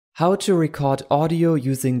How to record audio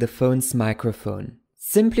using the phone's microphone.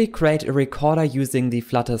 Simply create a recorder using the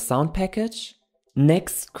Flutter sound package.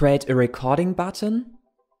 Next, create a recording button.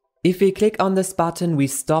 If we click on this button, we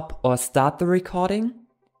stop or start the recording.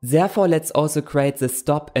 Therefore, let's also create the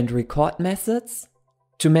stop and record methods.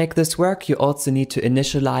 To make this work, you also need to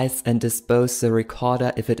initialize and dispose the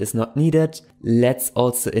recorder if it is not needed. Let's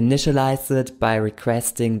also initialize it by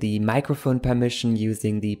requesting the microphone permission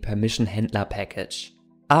using the permission handler package.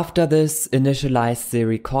 After this, initialize the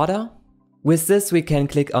recorder. With this, we can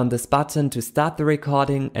click on this button to start the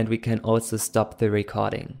recording, and we can also stop the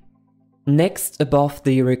recording. Next, above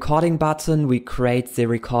the recording button, we create the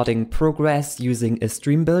recording progress using a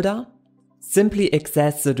stream builder. Simply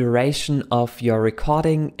access the duration of your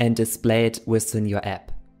recording and display it within your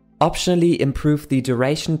app. Optionally, improve the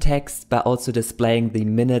duration text by also displaying the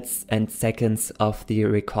minutes and seconds of the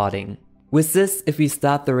recording. With this, if we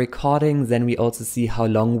start the recording, then we also see how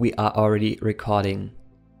long we are already recording.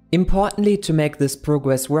 Importantly, to make this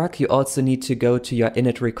progress work, you also need to go to your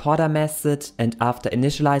init recorder method, and after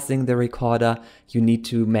initializing the recorder, you need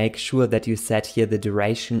to make sure that you set here the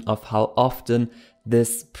duration of how often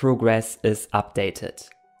this progress is updated.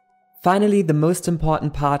 Finally, the most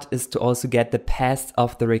important part is to also get the path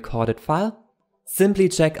of the recorded file. Simply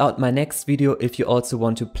check out my next video if you also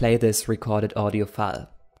want to play this recorded audio file.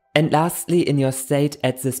 And lastly, in your state,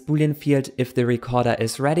 add this boolean field if the recorder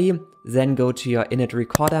is ready, then go to your init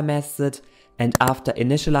recorder method, and after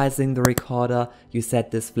initializing the recorder, you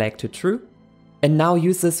set this flag to true. And now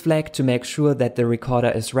use this flag to make sure that the recorder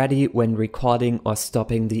is ready when recording or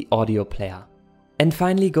stopping the audio player. And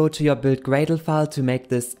finally, go to your build Gradle file to make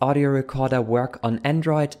this audio recorder work on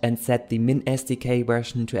Android and set the Min SDK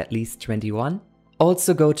version to at least 21.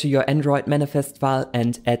 Also go to your Android manifest file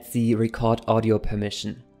and add the record audio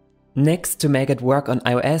permission. Next, to make it work on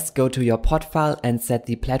iOS, go to your pod file and set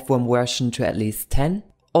the platform version to at least 10.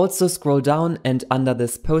 Also scroll down, and under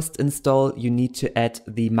this post install, you need to add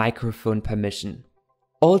the microphone permission.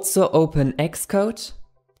 Also open Xcode.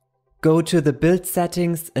 Go to the build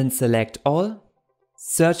settings and select all.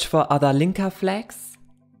 Search for other linker flags.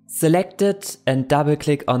 Select it and double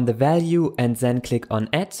click on the value and then click on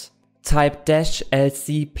add. Type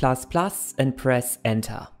 -lc++ and press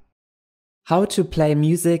enter. How to play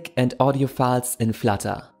music and audio files in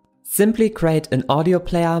Flutter. Simply create an audio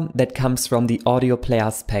player that comes from the audio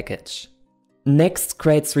players package. Next,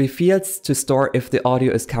 create 3 fields to store if the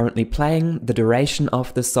audio is currently playing, the duration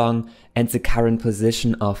of the song, and the current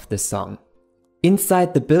position of the song.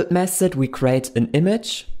 Inside the build method, we create an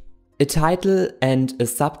image, a title and a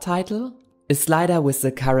subtitle, a slider with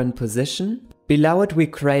the current position. Below it, we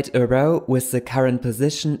create a row with the current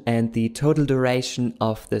position and the total duration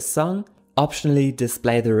of the song. Optionally,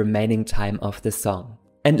 display the remaining time of the song.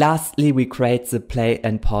 And lastly, we create the play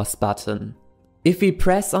and pause button. If we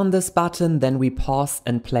press on this button, then we pause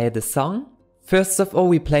and play the song. First of all,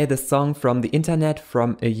 we play the song from the internet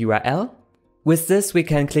from a URL. With this, we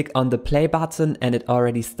can click on the play button and it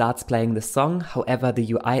already starts playing the song. However,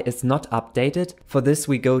 the UI is not updated. For this,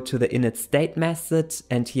 we go to the init state method,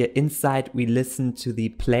 and here inside we listen to the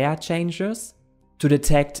player changes to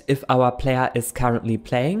detect if our player is currently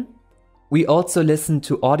playing. We also listen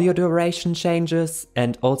to audio duration changes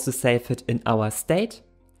and also save it in our state.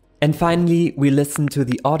 And finally, we listen to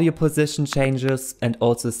the audio position changes and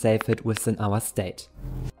also save it within our state.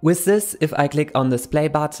 With this, if I click on this play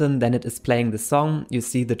button, then it is playing the song. You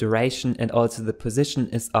see the duration and also the position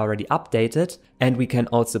is already updated, and we can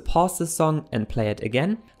also pause the song and play it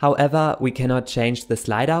again. However, we cannot change the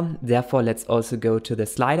slider. Therefore, let's also go to the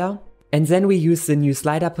slider. And then we use the new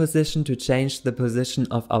slider position to change the position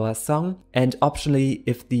of our song. And optionally,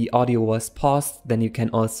 if the audio was paused, then you can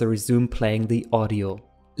also resume playing the audio.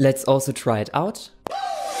 Let's also try it out.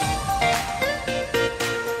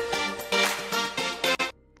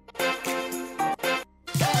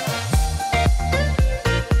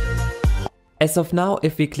 As of now,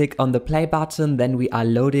 if we click on the play button, then we are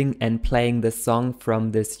loading and playing the song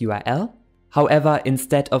from this URL. However,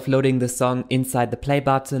 instead of loading the song inside the play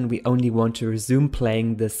button, we only want to resume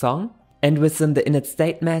playing the song. And within the init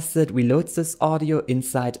state method, we load this audio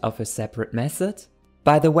inside of a separate method.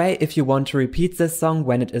 By the way, if you want to repeat this song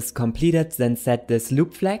when it is completed, then set this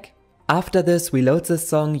loop flag. After this, we load the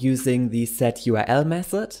song using the setURL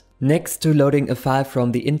method. Next to loading a file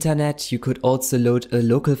from the internet, you could also load a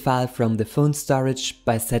local file from the phone storage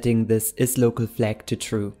by setting this isLocal flag to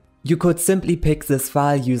true. You could simply pick this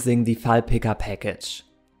file using the file picker package.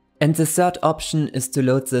 And the third option is to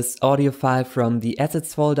load this audio file from the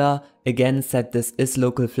assets folder. Again, set this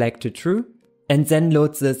isLocal flag to true. And then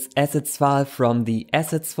load this assets file from the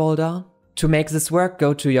assets folder. To make this work,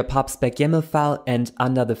 go to your pubspec YAML file and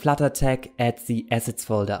under the Flutter tag, add the assets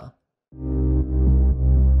folder.